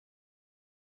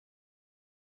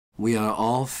We are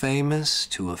all famous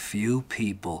to a few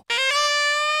people.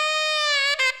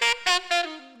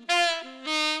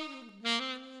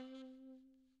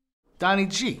 Donnie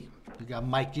G, you got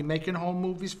Mikey making home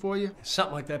movies for you?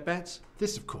 Something like that, Bats?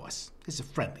 This, of course, is a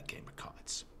friendly game of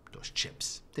cards. Those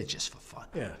chips, they're just for fun.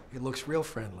 Yeah, it looks real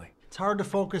friendly. It's hard to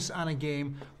focus on a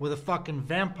game with a fucking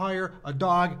vampire, a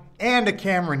dog, and a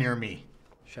camera near me.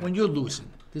 When you're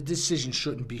losing, the decision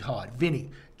shouldn't be hard.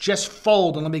 Vinny, just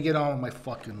fold and let me get on with my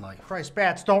fucking life. Christ,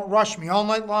 Bats, don't rush me. All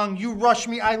night long, you rush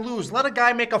me, I lose. Let a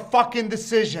guy make a fucking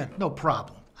decision. No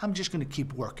problem. I'm just gonna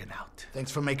keep working out.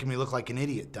 Thanks for making me look like an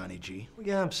idiot, Donnie G. Well,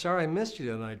 yeah, I'm sorry I missed you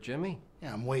tonight, Jimmy.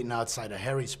 Yeah, I'm waiting outside of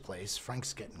Harry's place.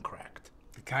 Frank's getting cracked.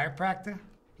 The chiropractor?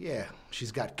 Yeah,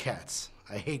 she's got cats.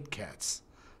 I hate cats.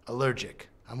 Allergic.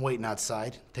 I'm waiting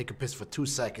outside. Take a piss for 2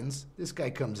 seconds. This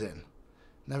guy comes in.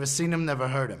 Never seen him, never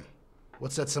heard him.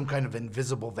 What's that, some kind of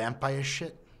invisible vampire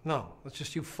shit? No, it's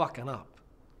just you fucking up.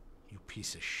 You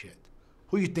piece of shit.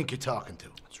 Who you think you're talking to?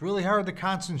 It's really hard to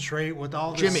concentrate with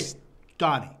all this... Jimmy,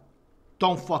 Donnie,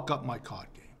 don't fuck up my card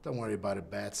game. Don't worry about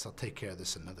it, Bats. I'll take care of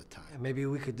this another time. Maybe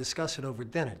we could discuss it over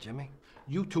dinner, Jimmy.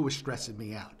 You two are stressing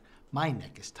me out. My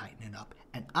neck is tightening up,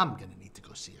 and I'm gonna need to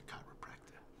go see a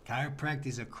chiropractor.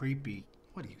 Chiropractors are creepy.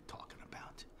 What are you talking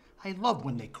about? I love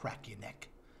when they crack your neck.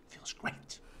 Feels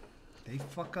great. They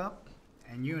fuck up,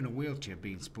 and you're in a wheelchair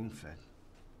being spoon-fed.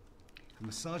 A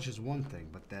massage is one thing,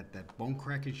 but that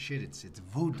bone-cracking shit, it's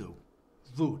voodoo.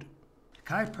 Voodoo.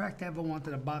 Chiropractor ever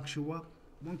wanted to box you up?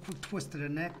 One quick twist to the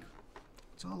neck,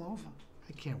 it's all over.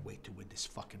 I can't wait to win this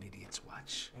fucking idiot's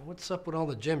watch. Hey, what's up with all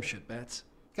the gym shit, Bats?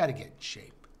 Gotta get in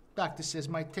shape. Doctor says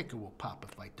my ticker will pop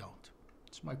if I don't.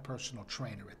 It's my personal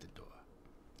trainer at the door.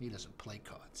 He doesn't play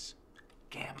cards.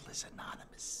 Gamblers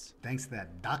Anonymous. Thanks to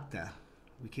that doctor,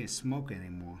 we can't smoke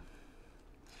anymore.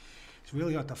 It's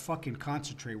really hard to fucking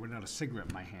concentrate without a cigarette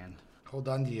in my hand. Hold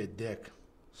on to your dick.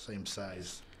 Same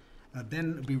size.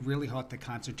 Then it'd be really hard to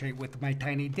concentrate with my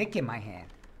tiny dick in my hand.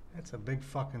 That's a big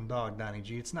fucking dog, Donnie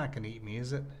G. It's not gonna eat me,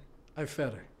 is it? I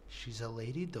fed her. She's a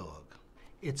lady dog.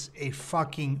 It's a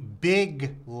fucking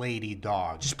big lady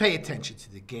dog. Just pay attention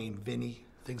to the game, Vinny.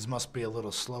 Things must be a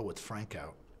little slow with Frank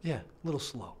out. Yeah, a little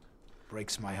slow.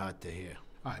 Breaks my heart to hear.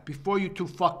 All right, before you two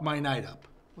fuck my night up,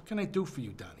 what can I do for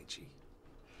you, Donnie G?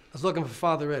 I was looking for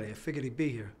Father Eddie. I figured he'd be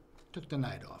here. Took the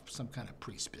night off. Some kind of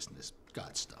priest business.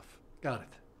 God stuff. Got it.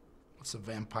 What's a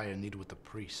vampire need with a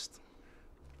priest?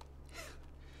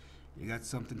 You got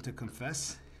something to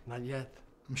confess? Not yet.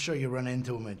 I'm sure you run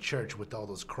into him in church with all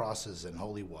those crosses and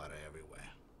holy water everywhere.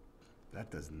 That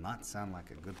does not sound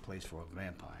like a good place for a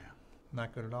vampire.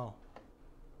 Not good at all.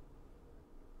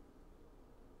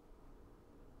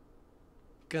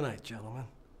 Good night, gentlemen.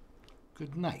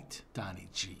 Good night, Donnie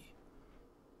G.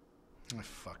 I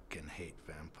fucking hate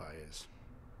vampires.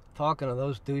 Talking to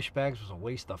those douchebags was a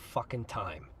waste of fucking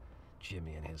time.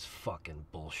 Jimmy and his fucking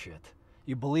bullshit.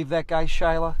 You believe that guy,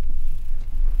 Sila?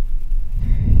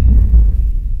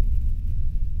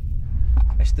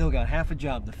 I still got half a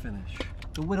job to finish.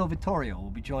 The widow Vittorio will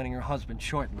be joining her husband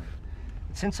shortly.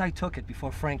 And since I took it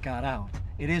before Frank got out,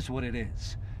 it is what it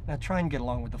is. Now try and get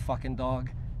along with the fucking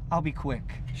dog. I'll be quick.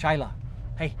 Sila,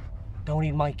 hey, don't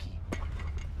eat Mikey.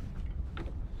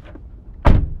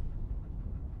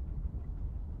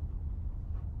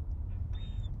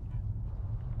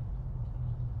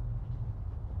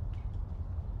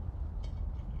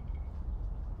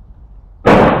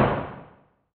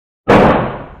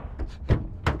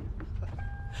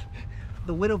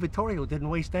 The widow Vittorio didn't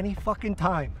waste any fucking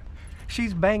time.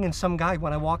 She's banging some guy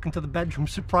when I walk into the bedroom,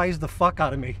 surprised the fuck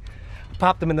out of me.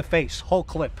 Popped him in the face, whole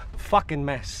clip. Fucking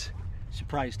mess.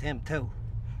 Surprised him, too.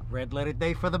 Red letter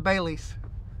day for the Baileys.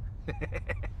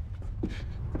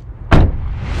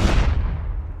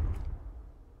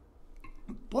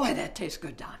 Boy, that tastes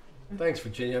good, Don. Thanks,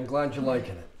 Virginia. I'm glad you're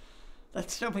liking it. That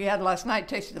stuff we had last night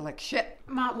tasted like shit.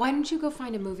 Ma, why don't you go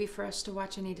find a movie for us to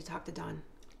watch? I need to talk to Don.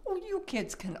 Oh, you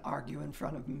kids can argue in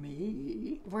front of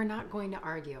me. We're not going to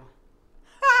argue.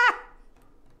 Ha!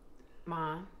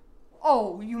 Ma.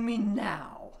 Oh, you mean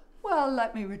now? Well,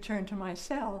 let me return to my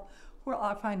cell, where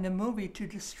I'll find a movie to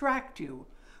distract you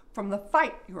from the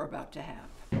fight you're about to have.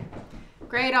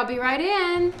 Great, I'll be right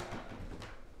in.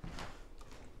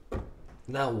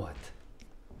 Now what?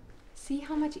 See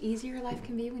how much easier life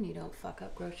can be when you don't fuck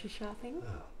up grocery shopping?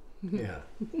 Oh, yeah,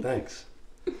 thanks.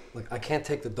 Look, I can't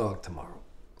take the dog tomorrow.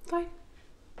 Fine.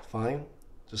 Fine?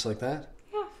 Just like that?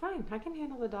 Yeah, fine. I can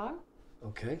handle the dog.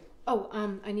 Okay. Oh,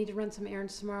 I need to run some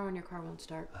errands tomorrow and your car won't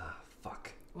start. Ah,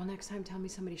 fuck. Well, next time tell me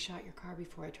somebody shot your car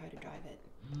before I try to drive it.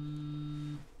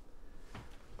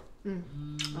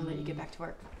 I'll let you get back to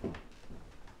work.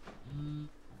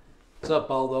 What's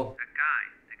up, Aldo?